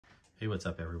Hey, what's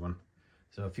up everyone?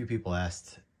 So a few people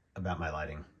asked about my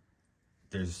lighting.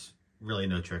 There's really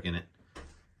no trick in it.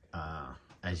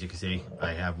 As you can see,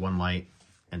 I have one light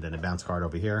and then a bounce card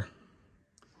over here.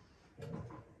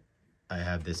 I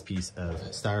have this piece of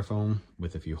styrofoam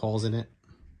with a few holes in it.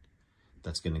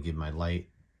 That's going to give my light.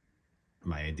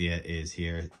 My idea is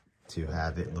here to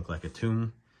have it look like a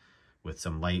tomb with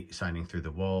some light shining through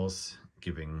the walls,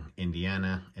 giving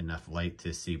Indiana enough light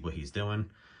to see what he's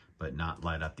doing, but not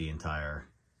light up the entire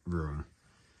room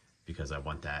because I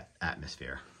want that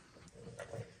atmosphere.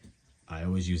 I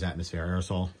always use atmosphere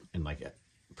aerosol in like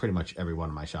pretty much every one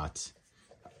of my shots,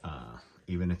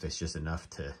 even if it's just enough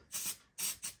to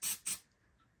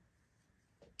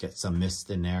get some mist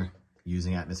in there.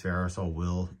 Using atmosphere aerosol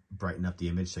will brighten up the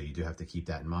image, so you do have to keep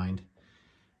that in mind.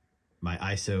 My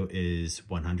ISO is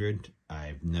 100.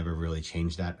 I've never really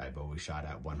changed that. I've always shot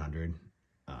at 100.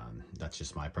 That's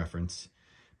just my preference.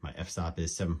 My f-stop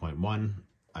is 7.1.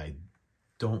 I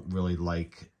don't really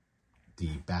like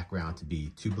the background to be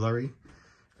too blurry.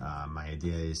 My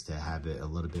idea is to have it a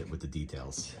little bit with the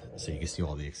details so you can see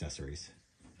all the accessories.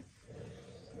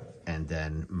 And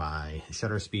then my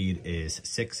shutter speed is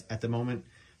 6 at the moment.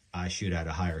 I shoot at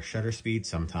a higher shutter speed.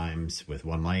 Sometimes with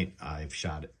one light, I've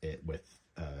shot it with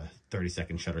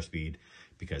 30-second shutter speed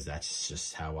because that's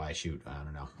just how I shoot. I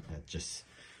don't know. That's just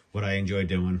what I enjoy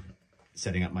doing,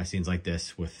 setting up my scenes like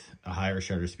this with a higher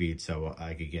shutter speed so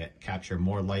I could capture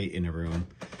more light in a room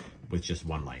with just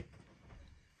one light.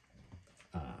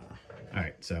 All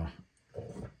right, so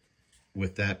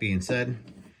with that being said,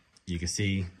 you can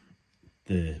see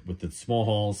with the small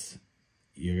holes,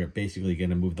 you're basically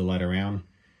going to move the light around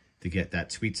to get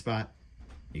that sweet spot.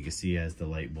 You can see as the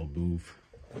light will move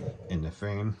in the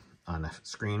frame on the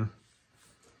screen.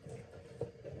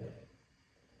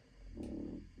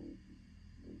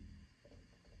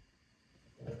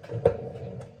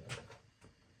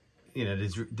 You know,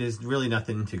 there's really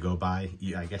nothing to go by.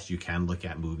 I guess you can look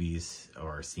at movies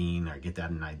or a scene or get that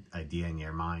an idea in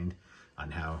your mind on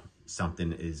how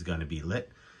something is going to be lit.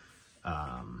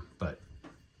 But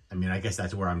I mean, I guess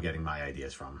that's where I'm getting my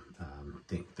ideas from.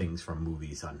 Things from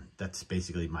movies. That's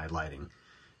basically my lighting,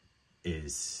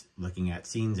 is looking at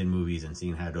scenes in movies and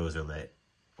seeing how those are lit,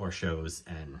 or shows,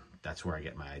 and that's where I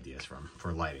get my ideas from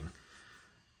for lighting.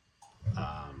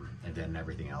 And then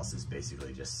everything else is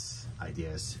basically just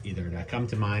ideas either that come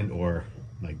to mind, or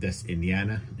like this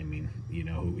Indiana. I mean, you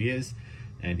know who he is,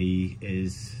 and he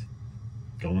is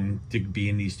going to be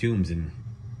in these tombs and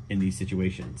in these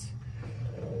situations.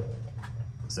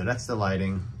 So that's the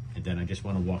lighting, and then I just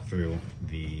want to walk through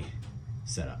the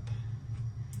setup.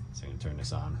 So I'm going to turn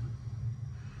this on,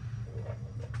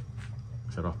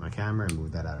 shut off my camera and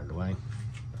move that out of the way.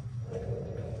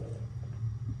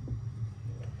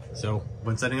 So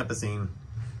when setting up a scene,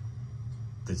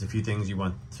 there's a few things you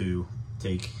want to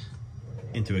take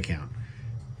into account.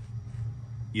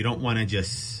 You don't want to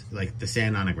just, like the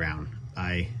sand on the ground,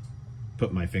 I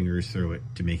put my fingers through it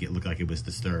to make it look like it was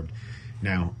disturbed.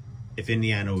 Now, if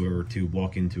Indiana were to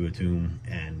walk into a tomb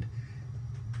and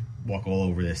walk all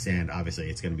over the sand, obviously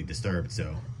it's going to be disturbed.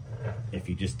 So if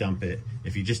you just dump it,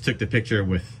 if you just took the picture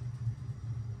with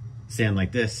sand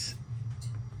like this,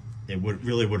 it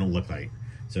really wouldn't look right.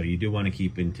 So you do want to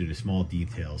keep into the small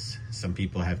details. Some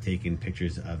people have taken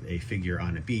pictures of a figure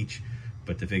on a beach,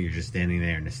 but the figure's just standing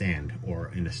there in the sand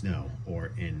or in the snow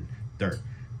or in dirt.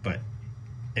 But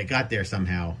it got there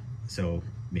somehow, so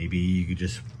maybe you could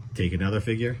just take another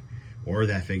figure or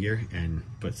that figure and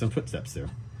put some footsteps through.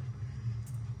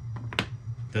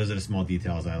 Those are the small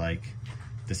details I like.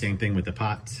 The same thing with the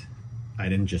pots. I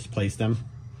didn't just place them.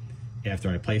 After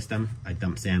I placed them, I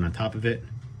dumped sand on top of it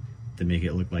to make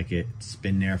it look like it's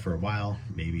been there for a while.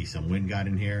 Maybe some wind got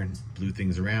in here and blew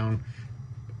things around.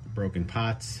 Broken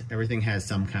pots. Everything has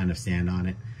some kind of sand on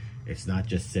it. It's not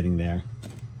just sitting there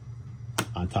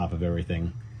on top of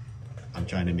everything. I'm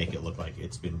trying to make it look like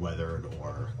it's been weathered,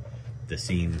 or the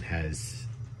scene has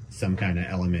some kind of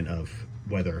element of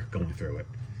weather going through it.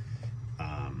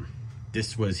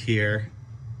 This was here,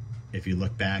 if you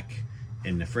look back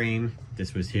in the frame,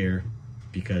 this was here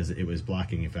because it was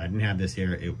blocking. If I didn't have this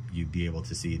here, you'd be able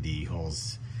to see the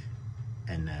holes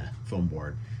and the foam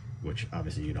board, which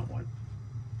obviously you don't want.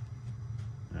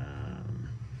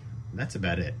 That's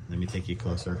about it. Let me take you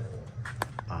closer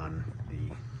on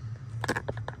the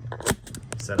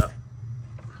setup.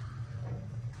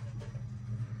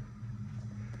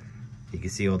 You can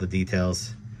see all the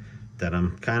details that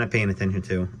I'm kind of paying attention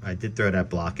to. I did throw that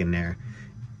block in there.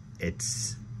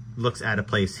 It's looks out of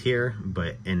place here,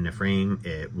 but in the frame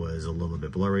it was a little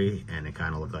bit blurry and it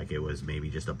kind of looked like it was maybe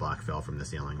just a block fell from the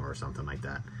ceiling or something like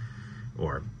that,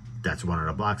 or that's one of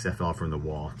the blocks that fell from the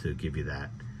wall to give you that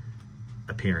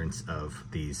appearance of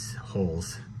these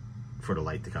holes for the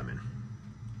light to come in.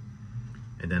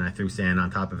 And then I threw sand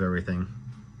on top of everything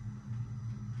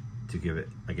to give it,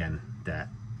 again, that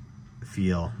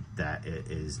feel that it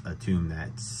is a tomb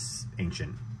that's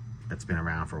ancient, that's been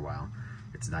around for a while.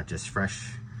 It's not just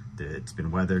fresh, it's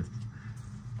been weathered.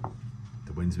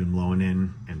 The wind's been blowing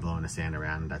in and blowing the sand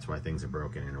around. That's why things are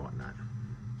broken and whatnot.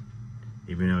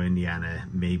 Even though Indiana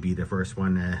may be the first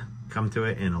one to come to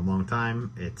it in a long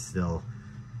time, it's still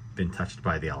been touched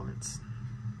by the elements.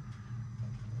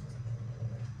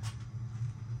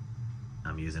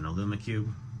 I'm using a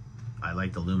LumaCube. I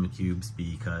like the LumaCubes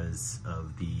because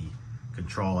of the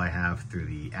control I have through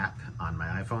the app on my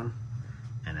iPhone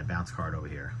and a bounce card over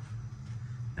here.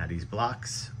 Now these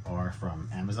blocks are from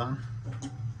Amazon.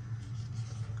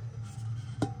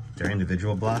 They're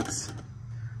individual blocks,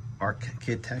 Arc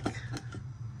Kid Tech.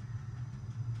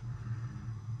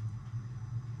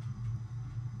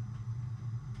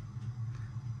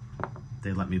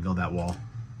 They let me build that wall.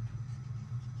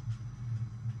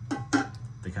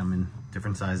 They come in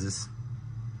different sizes,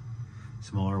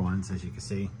 smaller ones as you can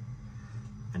see,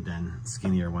 and then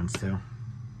skinnier ones too.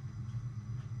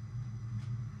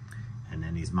 And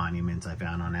then these monuments I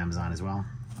found on Amazon as well.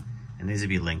 And these will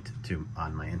be linked to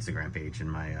on my Instagram page in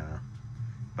my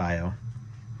bio,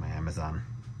 my Amazon.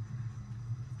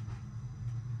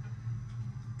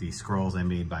 These scrolls I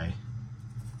made by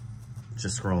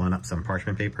just scrolling up some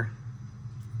parchment paper,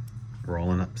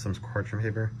 rolling up some parchment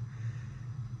paper.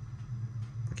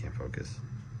 I can't focus.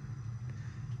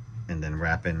 And then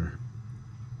wrapping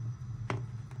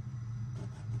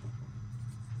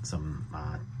some,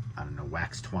 I don't know,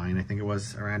 wax twine, I think it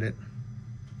was, around it.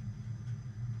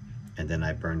 And then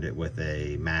I burned it with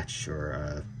a match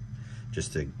or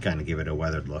just to kind of give it a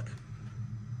weathered look.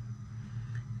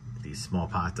 These small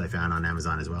pots I found on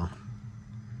Amazon as well.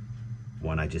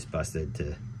 One I just busted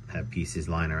to have pieces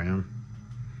lying around.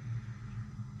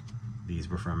 These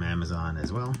were from Amazon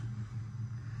as well.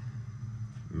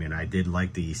 I mean, I did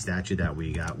like the statue that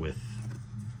we got with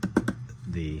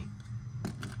the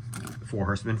Four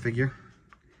Horsemen figure.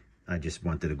 I just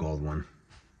wanted a gold one.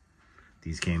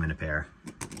 These came in a pair.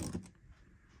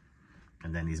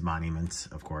 And then these monuments,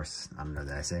 of course, I don't know,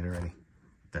 did I say it already?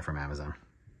 They're from Amazon.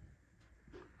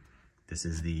 This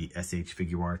is the SH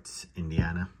Figuarts,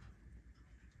 Indiana.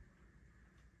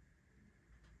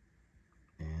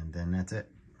 And then that's it.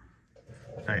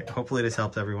 All right, hopefully this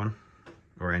helps everyone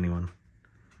or anyone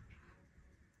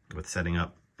with setting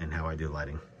up and how I do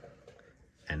lighting.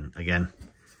 And again,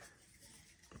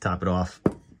 top it off,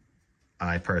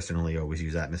 I personally always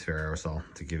use atmosphere aerosol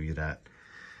to give you that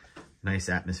nice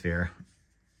atmosphere.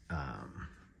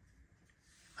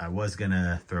 I was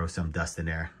gonna throw some dust in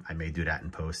there. I may do that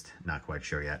in post, not quite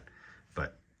sure yet,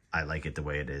 but I like it the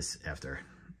way it is after.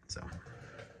 So,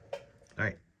 all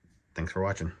right, thanks for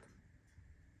watching.